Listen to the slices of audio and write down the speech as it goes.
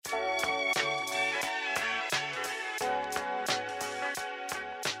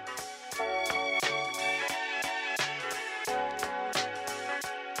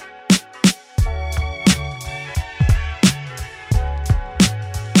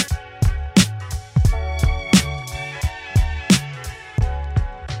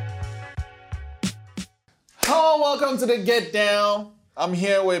welcome to the Get Down. I'm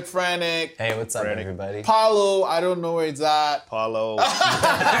here with Frantic. Hey, what's up, everybody? Paulo, I don't know where it's at. Paulo.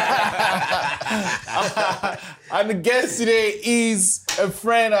 And the guest today is a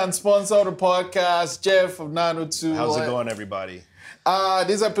friend and sponsor of the podcast, Jeff of 902. How's it going, everybody?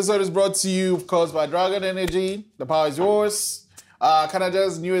 This episode is brought to you, of course, by Dragon Energy. The power is yours.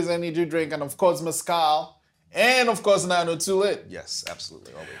 Canada's newest energy drink, and of course, Mezcal. And of course, 902 Lit. Yes,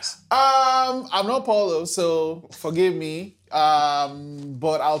 absolutely, always. I'm not Paulo, so forgive me.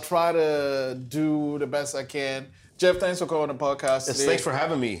 But I'll try to do the best I can. Jeff, thanks for coming on the podcast today. Thanks for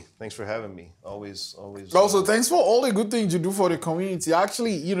having me. Always. Also, thanks for all the good things you do for the community.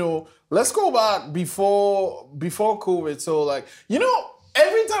 Actually, let's go back before COVID. So,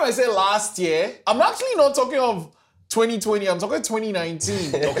 every time I say last year, I'm actually not talking of 2020, I'm talking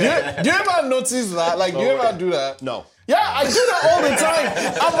 2019. Okay. Do you ever notice that? Do you ever do that? No. Yeah, I do that all the time.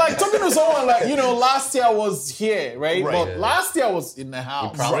 I'm talking to someone last year I was here, right? But last year I was in the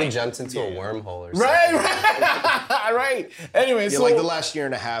house. You probably jumped into a wormhole or something. Right. Anyway, so the last year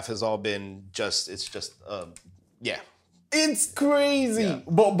and a half has all been it's crazy. Yeah.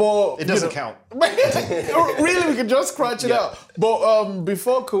 But it doesn't count. Really, we could just scratch it out. But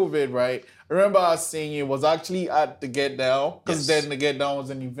before COVID, right? I remember I was saying it was actually at the Get Down, because then the Get Down was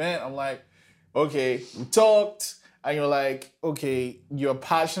an event. I'm like, okay, we talked, and you're like, okay, you're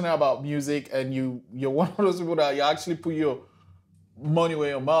passionate about music, and you're one of those people that you actually put your money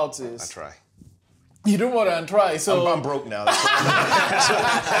where your mouth is. I try. You do more than try. So I'm broke now. That's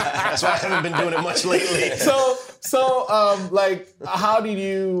why I haven't been doing it much lately. So how did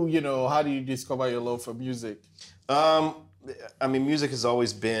you discover your love for music? Music has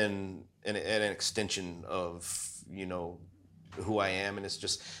always been an extension of, who I am. And it's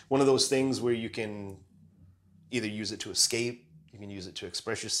just one of those things where you can either use it to escape, you can use it to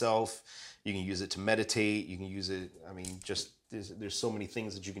express yourself, you can use it to meditate, you can use it, there's so many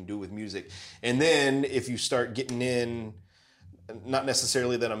things that you can do with music. And then if you start getting in, not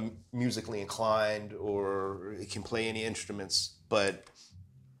necessarily that I'm musically inclined or can play any instruments, but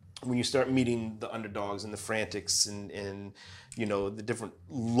when you start meeting the underdogs and the Frantics and the different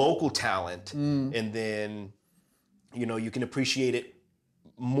local talent, and then, you can appreciate it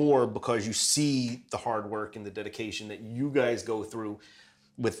more because you see the hard work and the dedication that you guys go through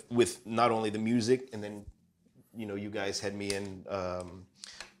with not only the music, and then, you guys had me in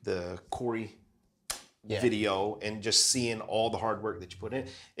the Corey video, and just seeing all the hard work that you put in,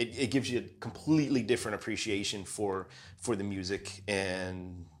 it gives you a completely different appreciation for the music,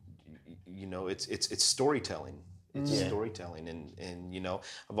 and it's storytelling. It's storytelling,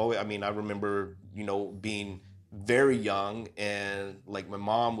 and I remember I very young, and my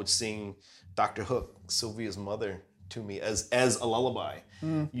mom would sing Dr. Hook, Sylvia's mother, to me as a lullaby,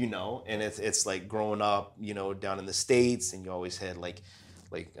 and it's like growing up, down in the States, and you always had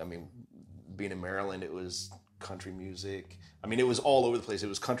being in Maryland, it was country music. It was all over the place. It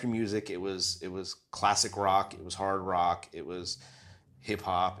was country music. It was classic rock. It was hard rock. It was hip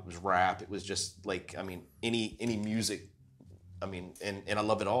hop. It was rap. It was just any music. And I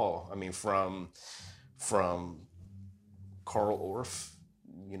love it all. From Carl Orff,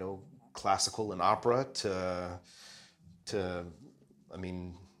 classical and opera to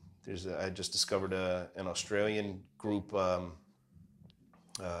I just discovered an Australian group,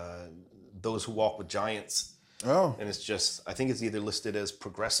 Those Who Walk with Giants. Oh. And it's just, I think it's either listed as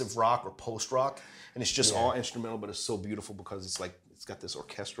progressive rock or post rock, and it's just all instrumental, but it's so beautiful because it's got this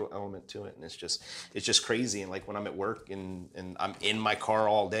orchestral element to it, and it's just crazy. And when I'm at work and I'm in my car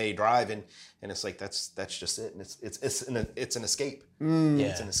all day driving, and it's that's just it, and it's an escape.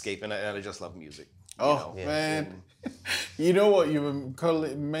 It's an escape, and I just love music. Man, you know what, you were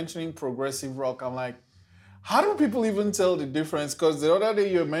mentioning progressive rock. I'm like, how do people even tell the difference? Because the other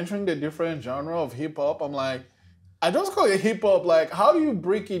day you were mentioning the different genre of hip hop. I'm like, I just call it hip hop. How do you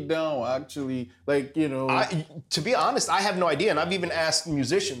break it down, actually? To be honest, I have no idea. And I've even asked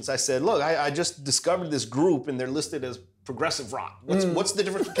musicians. I said, look, I just discovered this group, and they're listed as progressive rock. What's the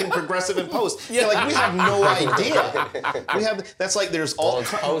difference between progressive and post? We have no idea. There's all... Well,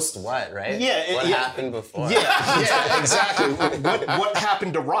 it's post what, right? Yeah. What happened before? Yeah, exactly. What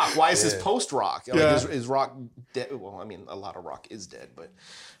happened to rock? Why is this post rock? Is rock dead? Well, a lot of rock is dead, but...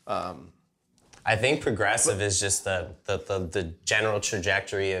 I think progressive is just the general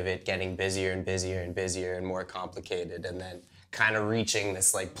trajectory of it getting busier and busier and busier and more complicated, and then kind of reaching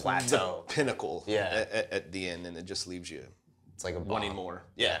this plateau. The pinnacle at the end, and it just leaves you It's like a bomb. wanting more.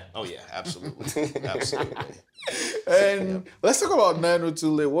 Yeah. Oh yeah, absolutely. Absolutely. And let's talk about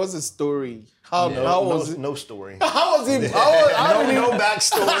 902 What's the story? How was it? No story. How was it? No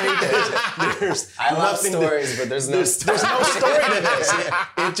backstory. There's I love nothing stories, but there's no story. There's no story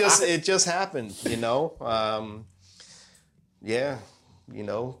to this. It just happened, you know. Yeah, you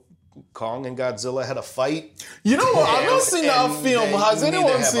know, Kong and Godzilla had a fight. You know what? I've not seen that film. Has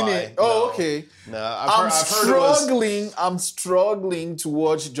anyone seen it? Oh, okay. No, I've heard I'm struggling to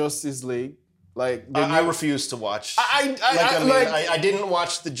watch Justice League. Like I refuse to watch. I didn't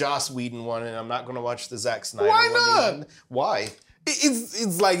watch the Joss Whedon one, and I'm not going to watch the Zack Snyder why one. not? Why?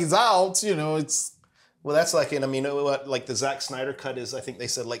 It's like it's out, you know. It's well, that's like like the Zack Snyder cut is. I think they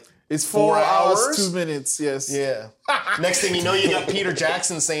said like it's 4 hours, 2 minutes. Yes. Yeah. Next thing you know, you got Peter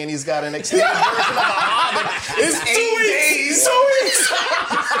Jackson saying he's got an extended version of The Hobbit. It's 8 days.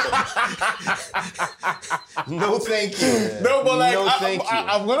 No, thank you. No, but like, thank you.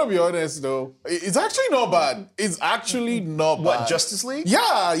 I'm gonna be honest though. It's actually not bad. It's actually not bad. What, Justice League?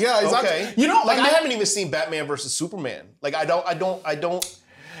 Yeah. It's okay. Actually, you know, like I haven't even seen Batman versus Superman. Like I don't.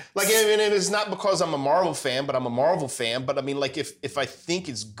 Like, and it's not because I'm a Marvel fan, but I'm a Marvel fan. But I mean, like, if I think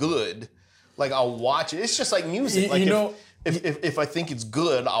it's good, like I'll watch it. It's just like music. Like, if I think it's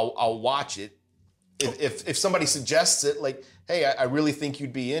good, I'll watch it. If somebody suggests it, like, hey, I really think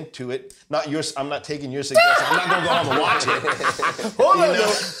you'd be into it. I'm not taking your suggestion. I'm not gonna go home and watch it. Hold on, though.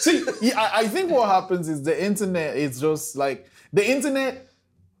 See, I think what happens is the internet is just like the internet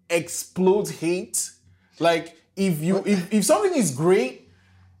explodes hate. Like, if something is great.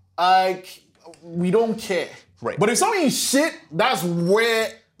 Like, we don't care. Right. But if something is shit, that's where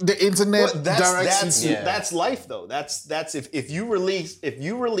the internet directs you. That's life, though. That's if you release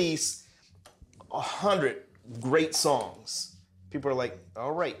 100 great songs, people are like,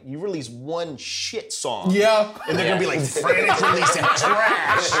 all right, you release one shit song. Yeah. And they're going to be like, Frantic's releasing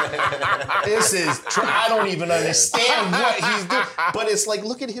trash. This is I don't even understand what he's doing. But it's like,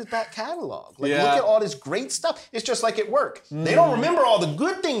 look at his back catalog. Like, look at all this great stuff. It's just like at work. They don't remember all the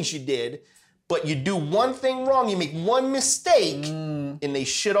good things you did, but you do one thing wrong, you make one mistake, and they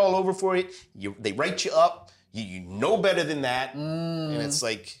shit all over for it. They write you up. You know better than that. And it's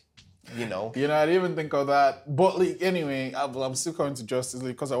like, you know. You know, I didn't even think of that. But like, anyway, I'm still coming to Justice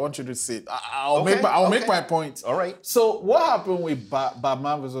League because I want you to see it. I'll make my point. All right. So what happened with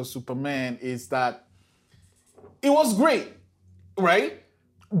Batman vs Superman is that it was great, right?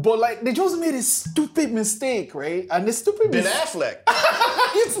 But like they just made a stupid mistake, right? And the stupid Ben Affleck.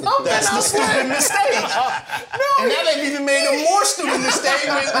 It's not That's Ben the stupid mistake. No, and now they've even made a more stupid mistake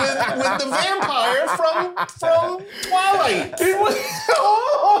with the vampire from Twilight. It was,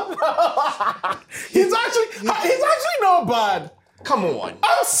 he's actually not bad. Come on.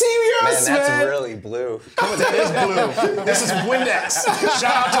 I'm serious, man. That's really blue. Come on, that is blue. This is Windex.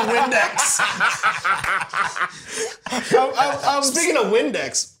 Shout out to Windex. I'm Speaking of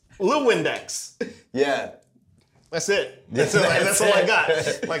Windex, Lil Windex. Yeah. That's it. That's all I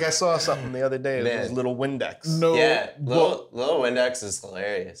got. Like I saw something the other day. It was Little Windex. No. Yeah. Lil Windex is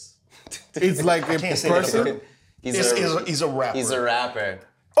hilarious. It's like a person. He's a rapper. He's a rapper.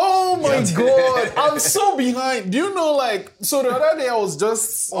 Oh my God, I'm so behind. Do you know, like, so the other day I was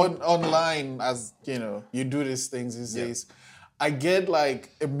just online, as you know, you do these things these days. I get like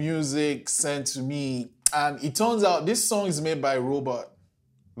a music sent to me, and it turns out this song is made by a robot.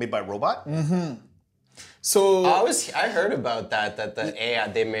 Made by a robot? Mm-hmm. So I heard about that the AI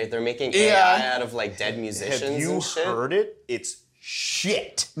they're making AI out of like dead musicians. Have you and shit. heard it? It's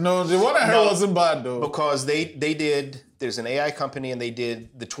shit. No, the one I heard wasn't bad though. Because there's an AI company and they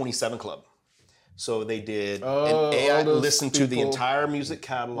did the 27 Club. So they did an AI listen to the entire music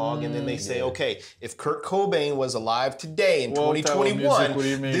catalog and then they say, okay, if Kurt Cobain was alive today in 2021,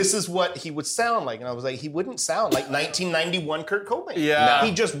 this is what he would sound like. And I was like, he wouldn't sound like 1991 Kurt Cobain. Yeah.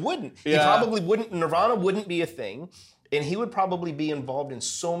 He just wouldn't. Yeah. He probably wouldn't. Nirvana wouldn't be a thing. And he would probably be involved in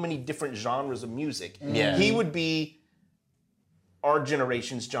so many different genres of music. Yeah. He would be our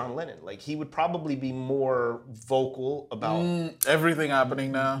generation's John Lennon. Like, he would probably be more vocal about everything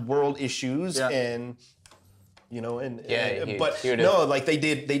happening now, world issues, and you know, but like they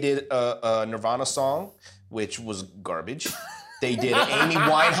did a Nirvana song, which was garbage. They did an Amy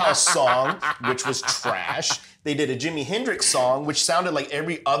Winehouse song, which was trash. They did a Jimi Hendrix song, which sounded like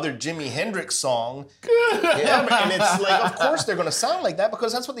every other Jimi Hendrix song. And it's like, of course they're gonna sound like that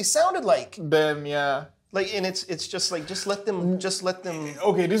because that's what they sounded like. Then Like, and it's just like, just let them.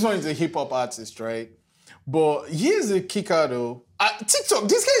 Okay, this one is a hip hop artist, right? But here's a kicker though. TikTok,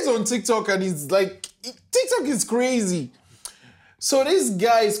 this guy is on TikTok and he's like, TikTok is crazy. So this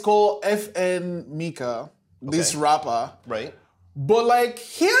guy is called FN Mika, this rapper. Right. But like,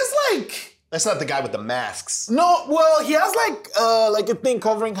 he has like That's not the guy with the masks. No, well, he has like a thing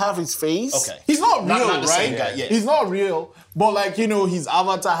covering half his face. Okay. He's not real, Not the right? same guy, yeah. He's not real. But like, his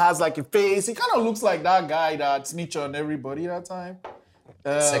avatar has like a face. He kind of looks like that guy that snitched on everybody that time.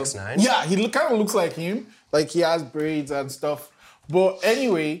 6ix9ine? Yeah, he kind of looks like him. Like he has braids and stuff. But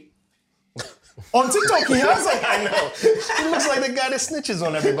anyway, on TikTok he has like I know. He looks like the guy that snitches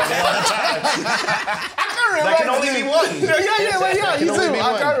on everybody all the time. That can only be one. Yeah, he's only him. be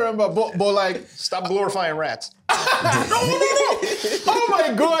I one. can't remember. But like, Stop glorifying rats. no. Oh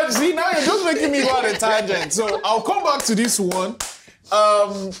my God! See, now you're just making me go on a tangent. So I'll come back to this one.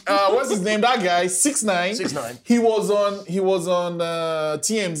 What's his name? That guy, 6ix9ine. 6ix9ine. He was on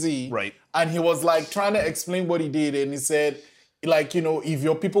TMZ. Right. And he was like trying to explain what he did, and he said, like, if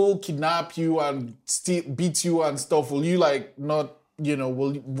your people kidnap you and beat you and stuff, will you like not?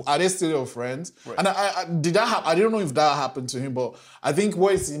 Are they still your friends? Right. And I don't know if that happened to him, but I think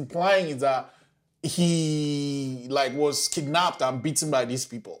what it's implying is that he like was kidnapped and beaten by these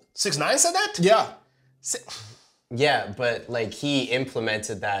people. 6ix9ine said that? Yeah. Yeah, but like he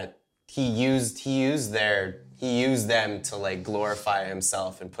implemented that. He used them to like glorify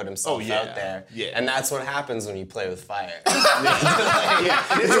himself and put himself out there. Yeah. And that's what happens when you play with fire. It's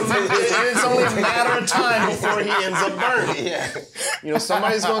only a matter of time before he ends up burning. Yeah.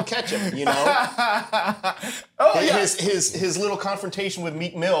 Somebody's gonna catch him, His little confrontation with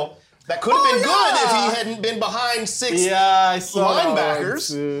Meek Mill, that could have been good if he hadn't been behind 6 I saw linebackers.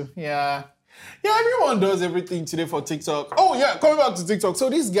 That one too. Yeah, everyone does everything today for TikTok. Oh yeah, coming back to TikTok. So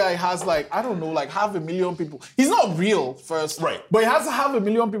this guy has like, I don't know, like 500,000 people. He's not real first. Right. But he has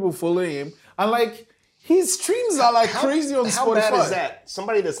 500,000 people following him. And like, his streams are like crazy on Spotify. How bad is that?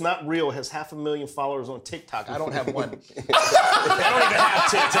 Somebody that's not real has 500,000 followers on TikTok. I don't have one. I don't even have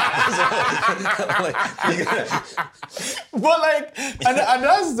TikTok. But like, and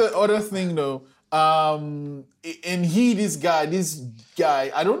that's the other thing though. And this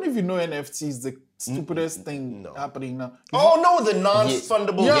guy, I don't know if you know NFTs, the stupidest thing happening now. Oh no, the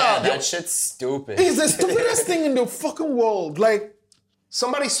non-fundable. Yeah, that shit's stupid. It's the stupidest thing in the fucking world. Like,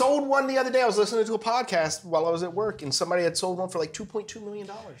 somebody sold one the other day. I was listening to a podcast while I was at work, and somebody had sold one for like $2.2 million.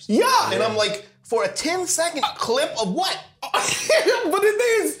 Yeah. And I'm like, for a 10-second clip of what? But the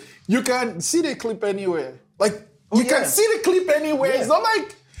thing is, you can see the clip anywhere. Like, you can see the clip anywhere. It's not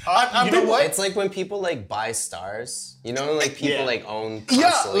like... you know what? It's like when people like buy stars. Like people like own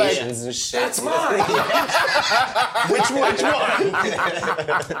constellations and shit. That's mine. Which one?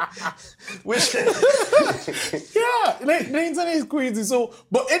 The internet is crazy. So,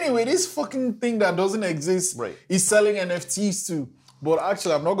 but anyway, this fucking thing that doesn't exist is selling NFTs too. But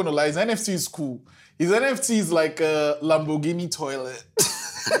actually, I'm not gonna lie, his NFT is cool. His NFT is like a Lamborghini toilet.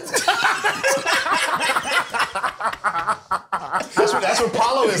 That's where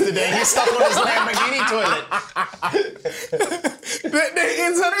Paulo is today. He's stuck on his Lamborghini toilet. The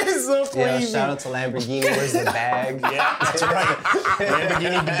internet is so crazy. Yeah, shout out to Lamborghini. Where's the bag? Yeah, that's right.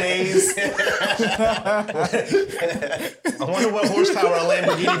 Lamborghini bidets. I wonder what horsepower a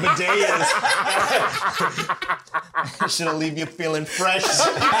Lamborghini bidet is. Should leave you feeling fresh.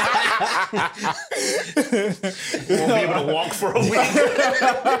 You won't be able to walk for a week.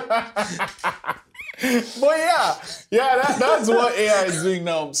 But that's what AI is doing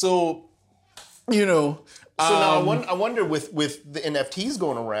now. So, So now I wonder with the NFTs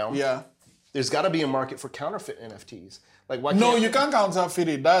going around, there's got to be a market for counterfeit NFTs. Like, why? No, you can't counterfeit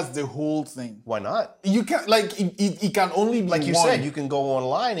it. That's the whole thing. Why not? You can't. Like, it can only be like you one. said. You can go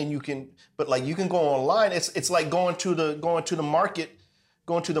online and you can go online. It's like going to the market.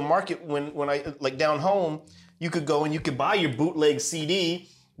 Going to the market when I like down home, you could go and you could buy your bootleg CD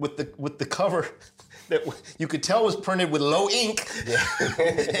with the cover that you could tell was printed with low ink. Yeah.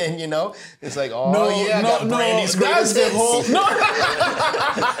 And it's like, I got Brandy's greatest hits.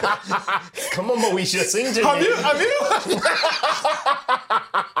 Come on, Moesha, sing to me. Have you?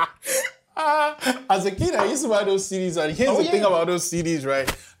 As a kid, I used to buy those CDs, and here's the thing about those CDs,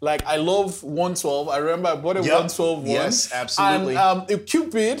 right? Like, I love 112. I remember I bought a 112 once. Yes, absolutely. And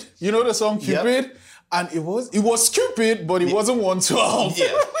Cupid, you know the song Cupid? Yep. And it was Cupid, but it wasn't 112.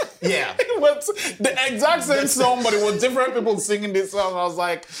 Yeah. It was the exact same song, but it was different people singing this song. I was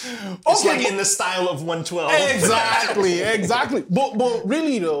like, it's like in the style of 112. Exactly. But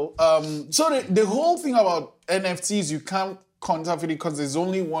really though, so the whole thing about NFTs, you can't counterfeit it because there's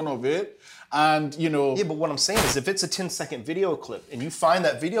only one of it. And Yeah, but what I'm saying is if it's a 10-second video clip and you find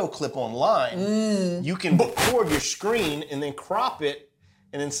that video clip online, you can record your screen and then crop it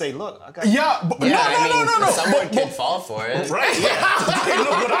and then say, "Look, I got." Yeah, but no. Someone can fall for it. Right. Yeah. Hey, look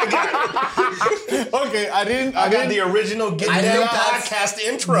what I got. Okay, I got the original Get Down podcast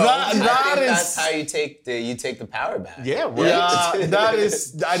intro. I think that's how you take the power back. Yeah, right. Yeah, that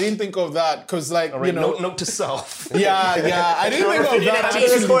is. I didn't think of that because, like, Right, note to self. Yeah. I didn't think of that.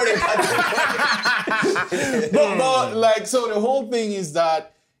 But like, so the whole thing is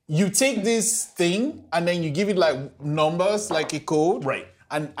that you take this thing and then you give it like numbers, like a code, Right.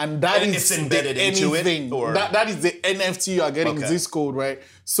 And that is it's embedded into it, or that is the NFT you are getting this code, right?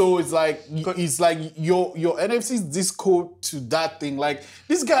 So it's like your NFC is this code to that thing. Like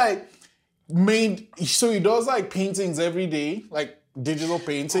this guy so he does like paintings every day, like digital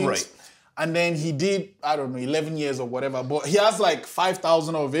paintings. Right. And then he did, I don't know, 11 years or whatever, but he has like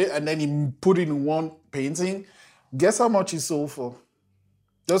 5,000 of it and then he put it in one painting. Guess how much he sold for?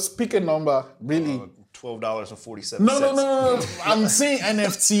 Just pick a number, really. $12.47. No. I'm saying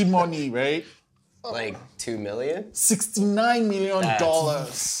NFT money, right? Like $2 million? $69 million.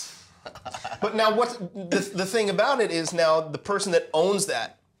 But now what's the thing about it is now the person that owns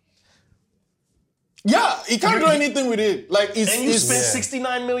that. Yeah, he can't do anything with it. Like And you spent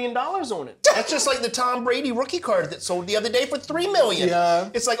 $69 million on it. That's just like the Tom Brady rookie card that sold the other day for $3 million. Yeah.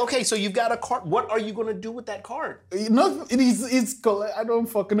 It's like, okay, so you've got a card. What are you going to do with that card? I don't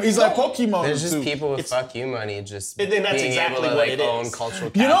fucking know. It's like Pokemon. There's just too. people with fuck you money just And then that's being exactly able to what like it own is. cultural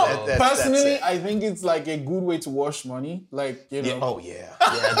You know, capital. that's personally, it. I think it's like a good way to wash money. Like, you know. Oh, yeah.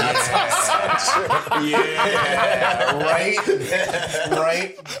 Yeah, that's Yeah,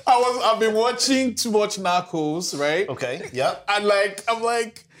 right? I've been watching too much Narcos, right? Okay, yep. And like, I'm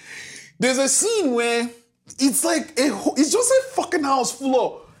like, there's a scene where it's like, it's just a fucking house full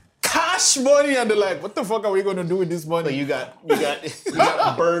of cash money, and they're like, what the fuck are we gonna do with this money? So you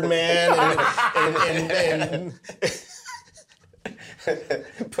got Birdman and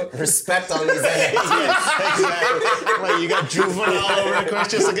put respect on these NFTs. exactly. Like you got Juvenile over the course,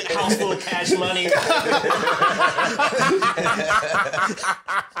 just like a house full of cash money.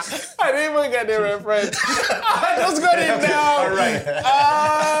 I didn't even get the reference. I just got it down. All right.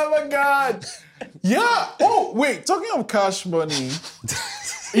 Oh my God. Yeah. Oh, wait. Talking of cash money,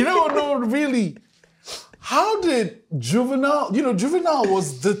 no, really. How did Juvenile, Juvenile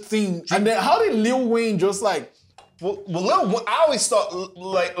was the thing. And then how did Lil Wayne just like, I always thought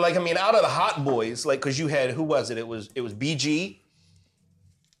like I mean, out of the Hot Boys, like because you had who was it? It was BG,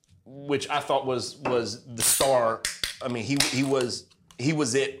 which I thought was the star. I mean, he was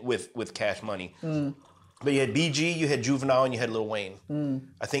it with Cash Money. But you had BG, you had Juvenile, and you had Lil Wayne.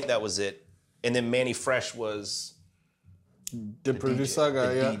 I think that was it. And then Manny Fresh was the producer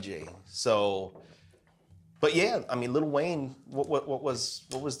guy, the DJ. So, but yeah, I mean, Lil Wayne. What was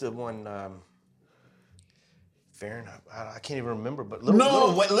the one? Fahrenheit. I can't even remember. But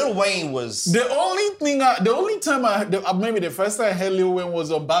Lil Wayne was the only time maybe the first time I heard Lil Wayne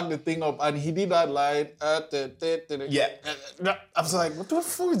was on Back the Thing Up, and he did that line. Yeah. I was like, what the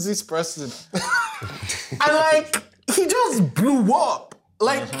fuck is this person? And like, he just blew up.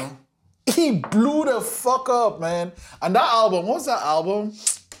 Like, he blew the fuck up, man. And that album, what's that album?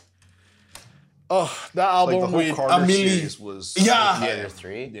 Oh, that album like the whole with Carter Amelie. series was Carter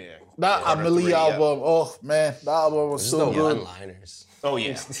 3? Yeah. That Carter Amelie 3, album, oh man, that album was so The good. one-liners. Oh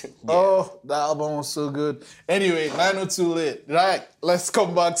yeah. Oh, that album was so good. Anyway, 902 lit. Right, let's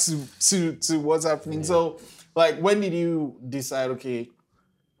come back to what's happening. So, like, when did you decide? Okay,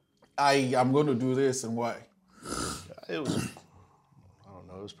 I'm going to do this, and why? It was, I don't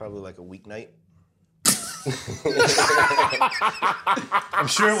know, it was probably like a weeknight. I'm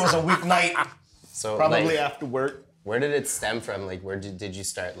sure it was a weeknight, So probably like, after work. where did it stem from? Like, where did you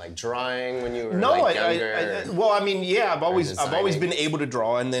start like drawing when you were No, like younger? I've always designing? been able to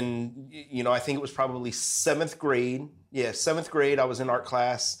draw, and then I think it was probably 7th grade. Yeah, 7th grade. I was in art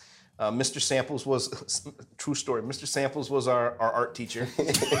class. Mr. Samples was true story. Mr. Samples was our art teacher.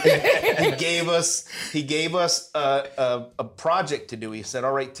 he gave us a project to do. He said,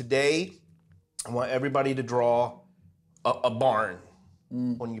 "All right, today I want everybody to draw a barn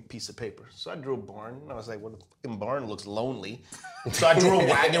on your piece of paper." So I drew a barn, and I was like, "Well, the fucking barn looks lonely." So I drew a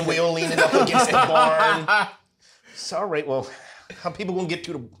wagon wheel leaning up against the barn. So all right, well, how people gonna get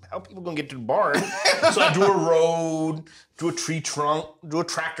to the barn? So I drew a road, drew a tree trunk, drew a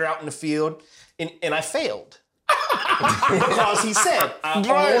tractor out in the field, and I failed. Because he said, I only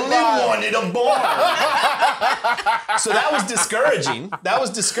wanted a barn. So that was discouraging.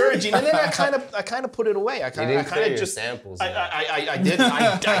 And then I kind of put it away. I kind of just samples. I didn't.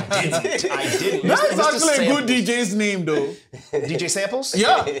 That's actually a good DJ's name, though. DJ Samples?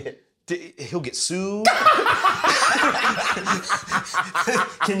 Yeah. He'll get sued.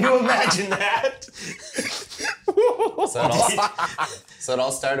 Can you imagine that? So it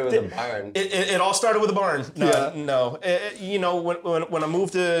all started with a barn. It all started with a barn. No. You know, when I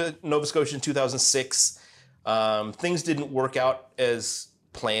moved to Nova Scotia in 2006, things didn't work out as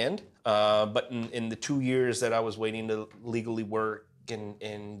planned. But in the 2 years that I was waiting to legally work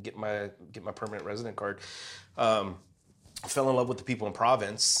and get my permanent resident card, I fell in love with the people in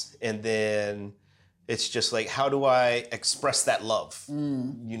province, and then it's just like, how do I express that love?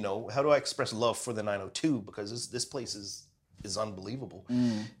 You know, how do I express love for the 902? Because this place is unbelievable.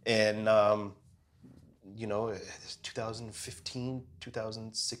 And you know, 2015,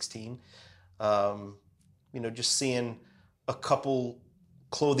 2016, you know, just seeing a couple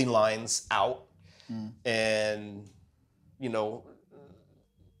clothing lines out, and you know,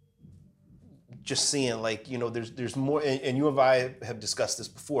 just seeing like, you know, there's more, and you and I have discussed this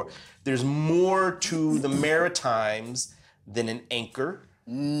before. There's more to the Maritimes than an anchor,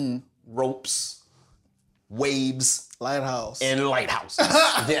 ropes, waves, Lighthouse, and lighthouses.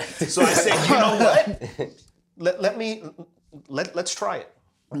 Yeah. So I said, you know what? Let's try it.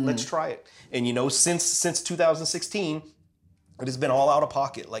 Let's try it. And you know, since 2016. It has been all out of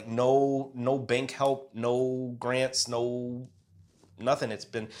pocket, like no bank help, no grants, no nothing. It's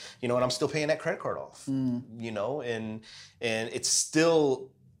been, you know, and I'm still paying that credit card off, you know, and it's still,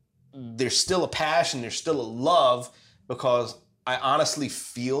 there's still a passion, there's still a love, because I honestly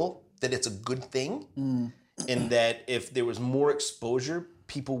feel that it's a good thing, and that if there was more exposure,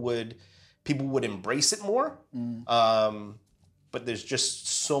 people would embrace it more. But there's just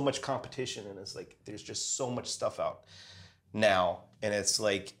so much competition, and it's like there's just so much stuff out now, and it's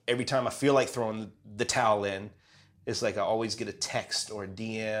like every time I feel like throwing the towel in, it's like I always get a text or a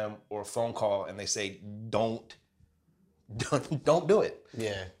DM or a phone call, and they say, don't do it.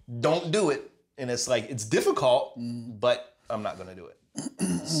 Yeah. Don't do it. And it's like, it's difficult, but I'm not gonna do it.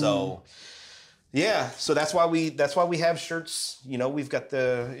 So yeah, so that's why we have shirts. You know, we've got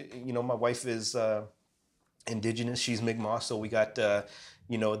you know, my wife is Indigenous, she's Mi'kmaq, so we got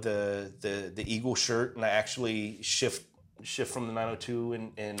you know, the eagle shirt, and I actually shift from the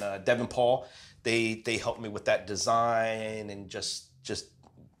 902 and Devin Paul. They helped me with that design, and just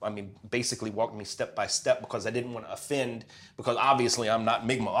I mean, basically walked me step by step, because I didn't want to offend, because obviously I'm not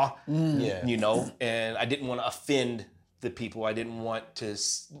Mi'kmaq, you know, and I didn't want to offend the people. I didn't want to,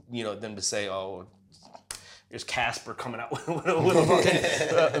 you know, them to say, oh, there's Casper coming out with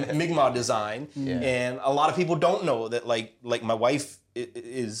a fucking Mi'kmaq design. And a lot of people don't know that, like my wife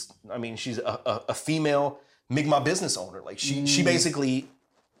is, I mean, she's a female Mi'kmaq business owner. Like she basically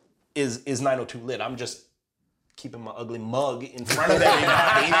is 902 lit. I'm just keeping my ugly mug in front of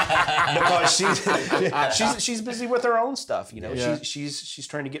everybody because she's busy with her own stuff. You know, she's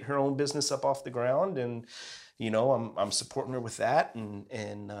trying to get her own business up off the ground, and you know, I'm supporting her with that,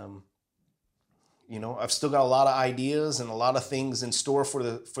 and you know, I've still got a lot of ideas and a lot of things in store for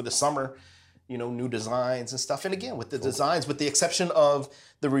the summer. You know, new designs and stuff. And again, with the designs, with the exception of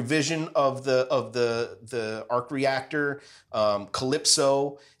the revision of the arc reactor,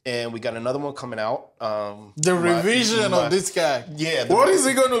 Calypso, and we got another one coming out. The revision of this guy. Yeah. What is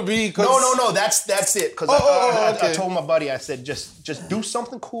it going to be? No. That's it. Because okay. I told my buddy, I said, just do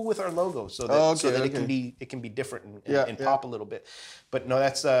something cool with our logo so that it can be different and pop a little bit. But no,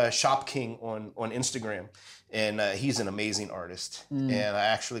 that's Shop King on Instagram. And he's an amazing artist. And I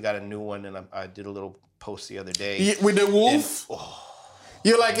actually got a new one, and I did a little post the other day. With the wolf? And,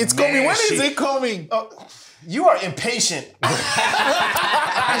 you're like, it's coming. When is it coming? You are impatient.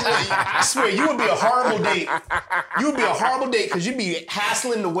 I swear, you would be a horrible date. You would be a horrible date because you'd be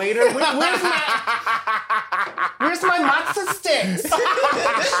hassling the waiter. Where's my matzah sticks?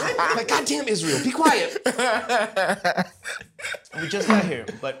 Like, goddamn Israel, be quiet. We just got here,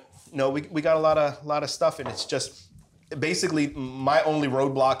 but no, we got a lot of stuff, and it's just basically my only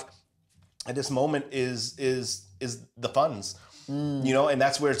roadblock at this moment is the funds. You know, and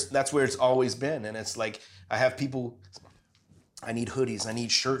that's where it's always been. And it's like, I have people, I need hoodies, I need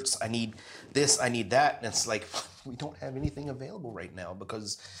shirts, I need this, I need that. And it's like, we don't have anything available right now,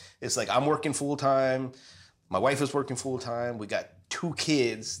 because it's like, I'm working full time, my wife is working full time, we got 2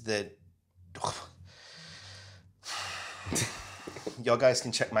 kids that, y'all guys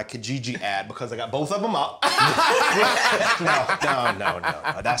can check my Kijiji ad because I got both of them up.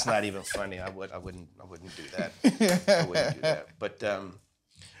 No. That's not even funny. I wouldn't do that. I wouldn't do that. But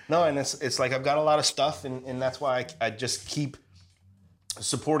no, and it's like I've got a lot of stuff, and that's why I just keep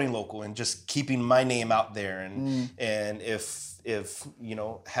supporting local and just keeping my name out there, and if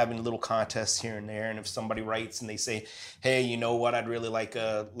having little contests here and there, and if somebody writes and they say, hey, you know what, I'd really like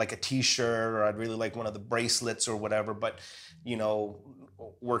a t-shirt, or I'd really like one of the bracelets or whatever, but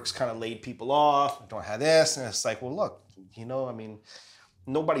work's kind of laid people off, don't have this, and it's like, well, look, I mean,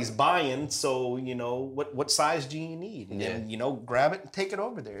 nobody's buying, so what size do you need? And grab it and take it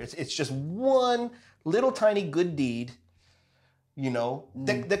over there. It's just one little tiny good deed,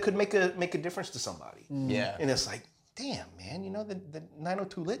 that could make a difference to somebody. Yeah. And it's like, damn, man, the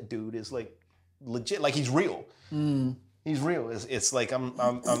 902 Lit dude is like legit, like he's real. He's real. It's like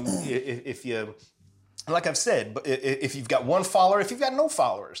if you, like I've said, but if you've got one follower, if you've got no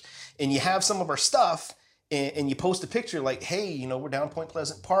followers, and you have some of our stuff, and you post a picture like, hey, we're down Point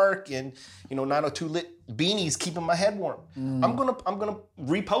Pleasant Park, and 902 Lit beanies keeping my head warm. I'm gonna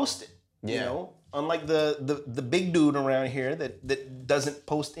repost it. Unlike the big dude around here that doesn't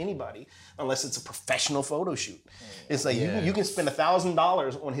post anybody unless it's a professional photo shoot. It's like you can spend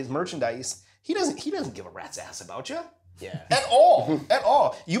 $1,000 on his merchandise. He doesn't give a rat's ass about you. Yeah. At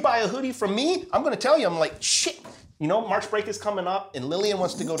all. You buy a hoodie from me, I'm gonna tell you, I'm like, shit. March break is coming up, and Lillian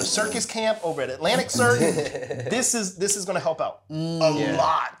wants to go to circus camp over at Atlantic Circ. This is gonna help out a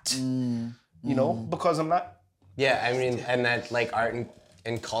lot. Because I'm not. Yeah, I mean, and that like art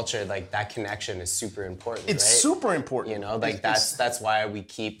and culture, like that connection is super important. It's right? super important. That's why we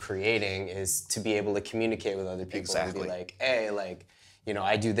keep creating, is to be able to communicate with other people. Exactly. And be like, hey, like,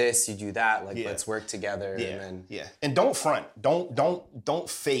 I do this, you do that. Like, let's work together. Yeah. And then And don't front. Don't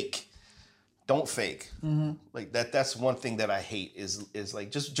fake. Don't fake. Like that's one thing that I hate is like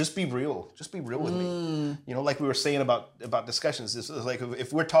just be real. Just be real with me. Like we were saying about discussions. This is like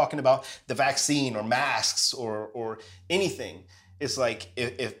if we're talking about the vaccine or masks or anything. It's like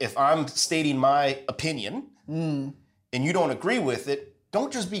if I'm stating my opinion and you don't agree with it,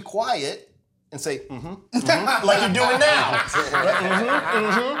 don't just be quiet and say, like you're doing now.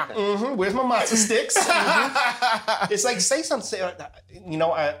 Where's my matzo sticks? It's like, say something.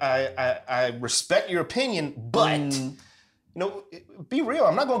 I respect your opinion, but be real.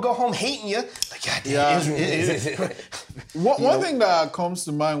 I'm not gonna go home hating you. Like, God damn. One thing that comes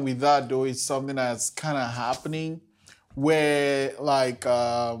to mind with that though is something that's kind of happening, where like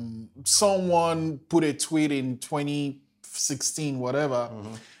someone put a tweet in 2016, whatever,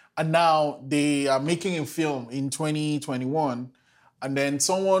 and now they are making a film in 2021, and then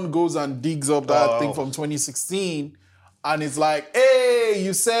someone goes and digs up that thing from 2016, and it's like, hey,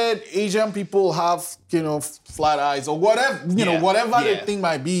 you said Asian people have, flat eyes or whatever, whatever the thing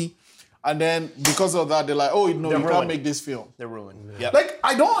might be. And then because of that, they're like, oh, you can't make this film. They're ruined. Yep. Like,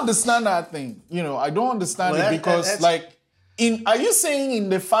 I don't understand that thing. I don't understand it because, are you saying in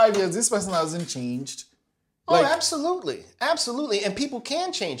the 5 years this person hasn't changed? Oh, absolutely. Absolutely. And people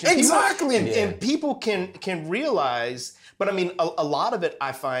can change. And exactly. And people can realize, but I mean, a lot of it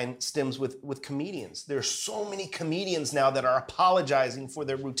I find stems with comedians. There's so many comedians now that are apologizing for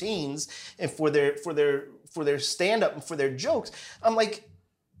their routines and for their stand-up and for their jokes. I'm like,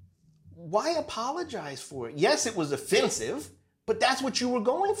 why apologize for it? Yes, it was offensive, but that's what you were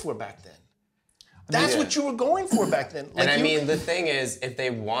going for back then. That's what you were going for back then. Like, and I mean, the thing is, if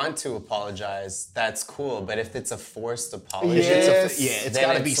they want to apologize, that's cool. But if it's a forced apology, it's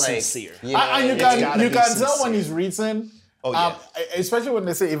got to be sincere. And you can tell when he's reaching. Oh yeah. Especially when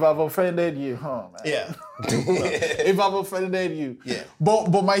they say, "If I've offended you," man. Yeah. If I've offended you. Yeah.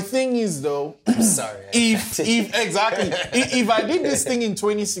 But my thing is though, I'm sorry. If I did this thing in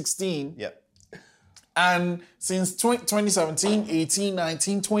 2016. Yep. And since 2017, 18,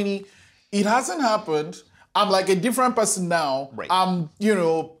 19, 20, it hasn't happened. I'm like a different person now. Right. I'm,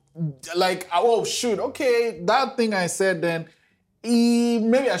 like, oh shoot, okay, that thing I said then,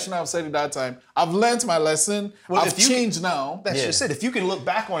 maybe I shouldn't have said it that time. I've learned my lesson. Well, I've changed now. That's just it. If you can look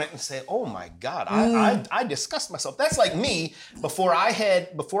back on it and say, "Oh my God, I discussed myself." That's like me before I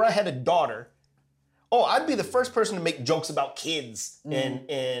had a daughter. Oh, I'd be the first person to make jokes about kids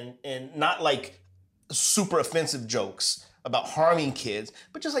and not like super offensive jokes about harming kids,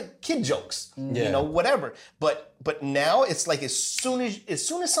 but just like kid jokes, whatever. But now it's like as soon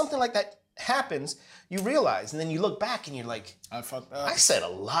as something like that happens, you realize, and then you look back and you're like, I said a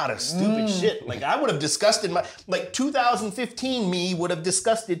lot of stupid shit. Like I would have disgusted 2015 me would have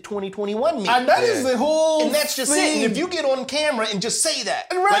disgusted 2021 me. And that is the whole And that's just thing. it. And if you get on camera and just say that,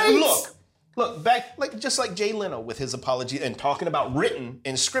 right. Like, look back, just like Jay Leno with his apology and talking about written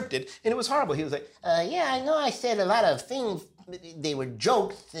and scripted, and it was horrible. He was like, yeah, I know I said a lot of things they were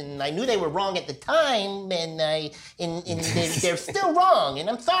jokes, and I knew they were wrong at the time, and they're still wrong, and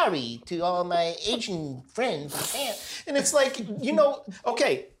I'm sorry to all my Asian friends and fans. And it's like,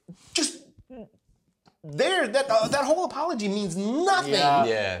 okay, just there, that whole apology means nothing.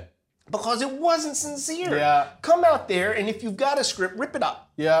 Yeah. Because it wasn't sincere. Yeah. Come out there, and if you've got a script, rip it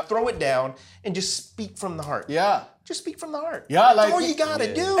up. Yeah. Throw it down, and just speak from the heart. Yeah. Just speak from the heart. Yeah, like that's all you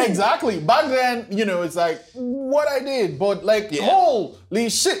gotta do. Exactly. Back then, it's like what I did, but like holy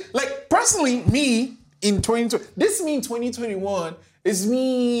shit. Like personally, me in 2020, this me in 2021 is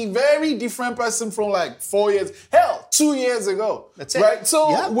me very different person from like 4 years, hell, 2 years ago. That's it. Right?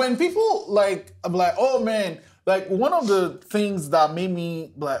 So when people I'm like, oh man, like one of the things that made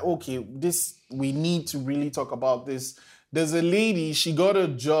me like, okay, we need to really talk about this. There's a lady, she got a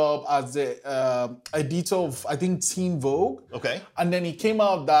job as the editor of, I think, Teen Vogue. Okay. And then it came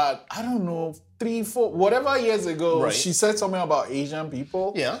out that, I don't know, 3, 4, whatever years ago, Right. she said something about Asian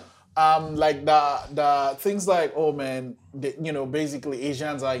people. Yeah. Like the things like, oh man, basically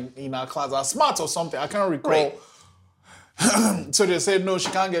Asians are in our class are smart or something. I can't recall. Right. So they said, no, she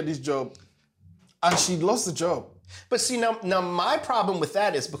can't get this job. And she lost the job. But see, now my problem with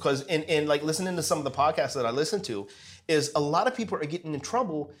that is because in like listening to some of the podcasts that I listen to, is a lot of people are getting in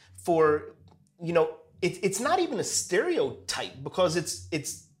trouble for, it's not even a stereotype because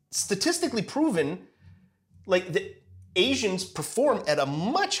it's statistically proven, like the Asians perform at a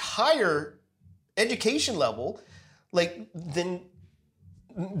much higher education level, like than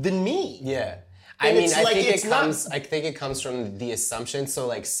me. Yeah. And I mean, it's I like think it's I think it comes from the assumption. So,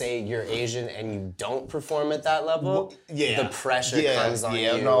 like, say you're Asian and you don't perform at that level, the pressure comes on you.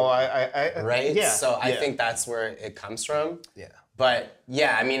 Yeah, no, I right? Yeah, so I think that's where it comes from. Yeah. But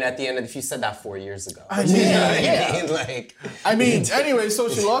yeah, I mean, at the end of, if you said that 4 years ago, Anyway, so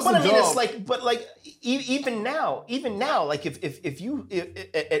she lost the job. But I mean, it's like, even now, like if you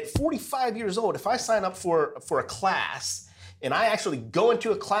at 45 years old, if I sign up for a class and I actually go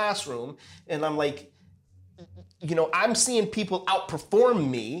into a classroom and I'm like, I'm seeing people outperform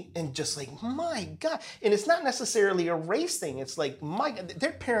me and just like, my God. And it's not necessarily a race thing. It's like,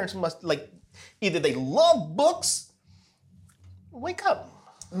 their parents must like, either they love books, wake up.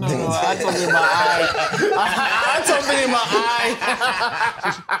 No, I told you in my eye. I told you in my eye.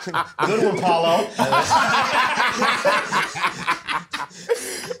 Good one, Paulo.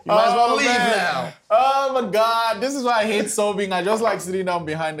 You might as well leave now. Oh my God, this is why I hate sobbing. I just like sitting down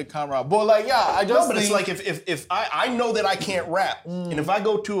behind the camera. But like, I just but it's like if I know that I can't rap, and if I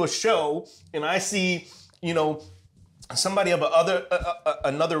go to a show and I see, somebody of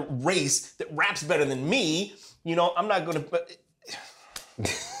another race that raps better than me, I'm not gonna.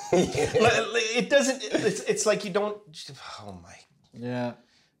 It doesn't. It's like you don't. Oh my. Yeah.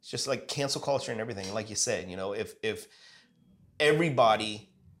 It's just like cancel culture and everything. Like you said, if everybody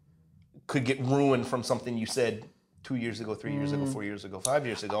could get ruined from something you said 2 years ago, 3 years ago, 4 years ago, 5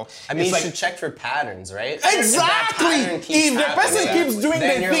 years ago. I mean, you should check for patterns, right? Exactly. If the person keeps doing the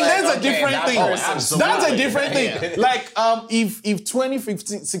thing, that's a different thing. That's a different thing. Like, if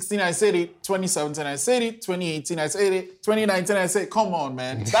 2016 I said it, 2017 I said it, 2018 I said it, 2019 I said, come on,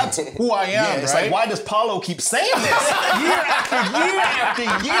 man, that's who I am, it's right? like, why does Paulo keep saying this year after year after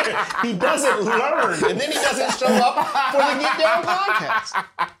year? He doesn't learn, and then he doesn't show up for the Get Down podcast.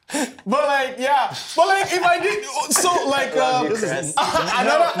 But like, if I did, so like,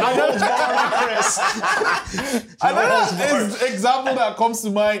 another example that comes to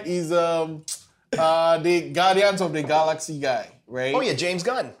mind is the Guardians of the Galaxy guy, right? Oh yeah, James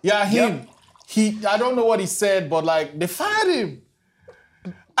Gunn. Yeah, him. Yep. I don't know what he said, but like they fired him.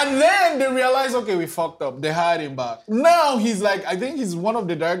 And then they realized, okay, we fucked up. They hired him back. Now he's like, I think he's one of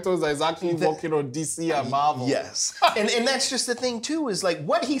the directors that is actually working on DC and Marvel. Yes. and that's just the thing too, is like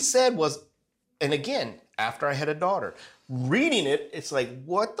what he said was, and again, after I had a daughter, reading it, it's like,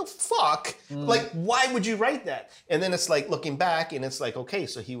 what the fuck? Like, why would you write that? And then it's like looking back and it's like, okay,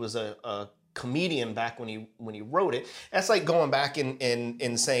 so he was a comedian back when he wrote it. That's like going back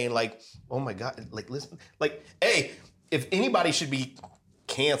and saying like, oh my God, like listen, like, hey, if anybody should be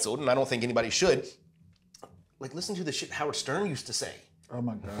canceled, and I don't think anybody should, like listen to the shit Howard Stern used to say. Oh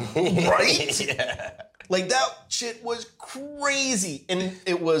my God. Right? Yeah. Like that shit was crazy. And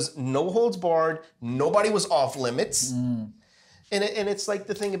it was no holds barred, nobody was off limits. And it's like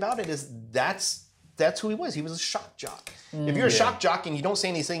the thing about it is that's who he was. He was a shock jock. If you're a shock jock and you don't say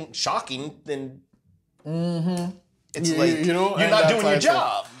anything shocking, then it's you're not doing your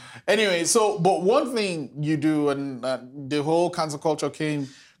job. Anyway, but one thing you do, and the whole cancel culture came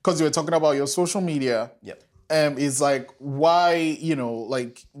because you were talking about your social media. Yep. is like why, you know,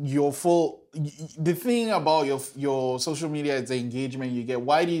 like the thing about your social media is the engagement you get.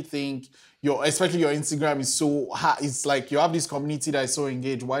 Why do you think especially your Instagram is so high? It's like you have this community that is so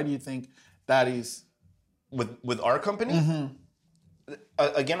engaged. Why do you think that is? With our company?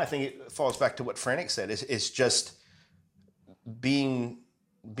 Again, I think it falls back to what Frantic said. It's just being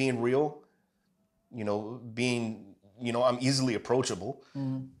real, you know, I'm easily approachable.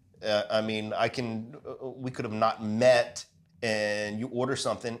 I mean, we could have not met and you order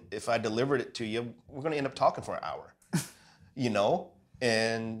something. If I delivered it to you, we're going to end up talking for an hour, you know?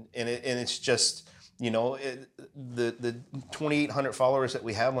 And it's just, you know, the 2,800 followers that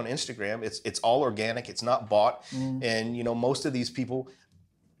we have on Instagram, it's all organic. It's not bought. And, you know, most of these people,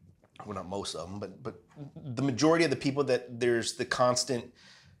 well, not most of them, but the majority of the people that there's the constant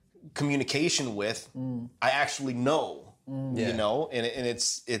communication with, I actually know. You know, and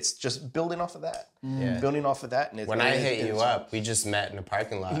it's just building off of that. Building off of that. And when I hit you up, we just met in a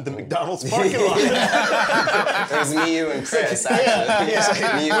parking lot. The McDonald's parking lot. It was me, you, and Chris, actually.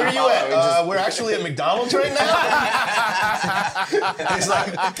 Yeah. Where are you at? We're actually at McDonald's right now. He's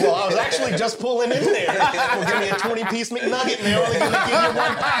like, well, I was actually just pulling in there. Well, give me a 20-piece McNugget, and they're only going to give you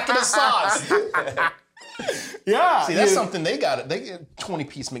 1 packet of sauce. Yeah. See, that's something they got. They get a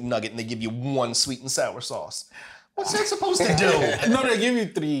 20-piece McNugget, and they give you 1 sweet and sour sauce. What's that supposed to do? No, they give you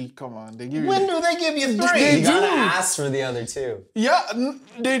 3. Come on, they give you. When do they give you 3? You gotta ask for the other 2. Yeah,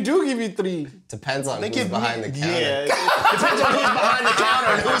 they do give you 3. Depends on who's behind the counter. Yeah, depends on who's behind the counter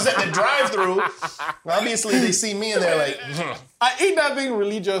and who's at the drive-thru. Obviously, they see me and they're like, I eat that thing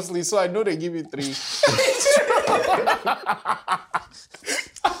religiously, so I know they give you 3.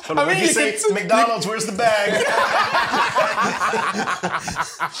 I mean, you say, McDonald's, where's the bag?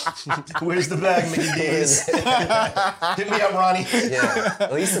 Where's the bag, Mickey D's? Hit me up, Ronnie. Yeah,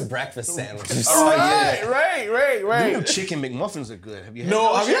 at least a breakfast sandwich. Right. You know Chicken McMuffins are good. Have you had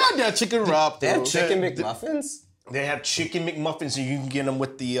No, those have you yet? had their chicken wrap? They have chicken McMuffins? They have Chicken McMuffins, and you can get them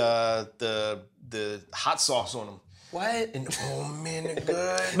with the hot sauce on them. What? And, oh, man, they're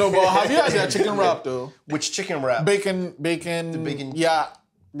good. No, but have you had their chicken wrap, though? Which chicken wrap? Bacon. The bacon. Yeah,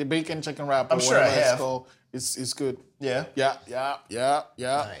 the bacon chicken wrap. I'm sure I have. It's good. Yeah? Yeah.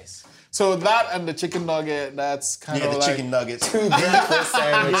 Nice. So that and the chicken nugget, that's kind Yeah, of the like... chicken nuggets. 2 breakfast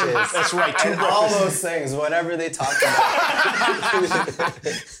sandwiches. That's right. 2 And all those things, whatever they talk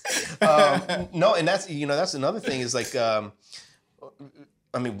about. No, and that's another thing is like, I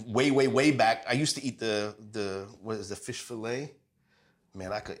mean, way back, I used to eat the fish fillet.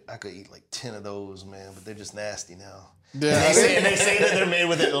 Man, I could eat like 10 of those, man, but they're just nasty now. Yeah. And they say that they're made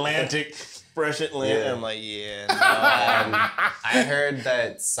with Atlantic, fresh Atlantic. Yeah. I'm like, yeah. I heard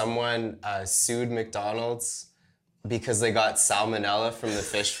that someone sued McDonald's because they got salmonella from the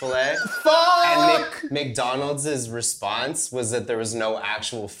fish fillet. And McDonald's response was that there was no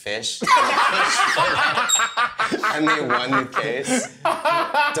actual fish in the fish fillet. And they won the case.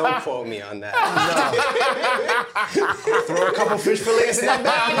 Don't quote me on that. No. Throw a couple fish fillets in that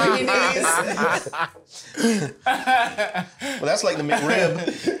bag, Well, that's like the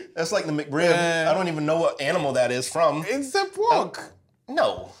McRib. That's like the McRib. I don't even know what animal that is from. It's the pork.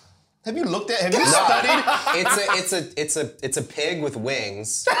 No. Have you looked at? Have you studied? It's a pig with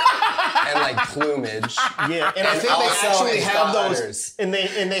wings and like plumage. Yeah, and I think also they actually it's have got those, udders. and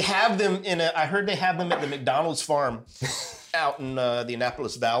they have them in a. I heard they have them at the McDonald's farm out in the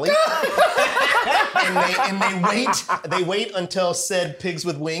Annapolis Valley, and they wait until said pigs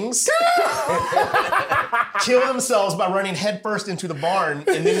with wings kill themselves by running headfirst into the barn,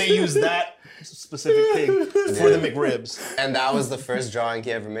 and then they use that specific pig for the McRibs. And that was the first drawing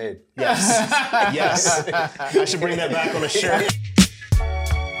he ever made. Yes. I should bring that back on a shirt.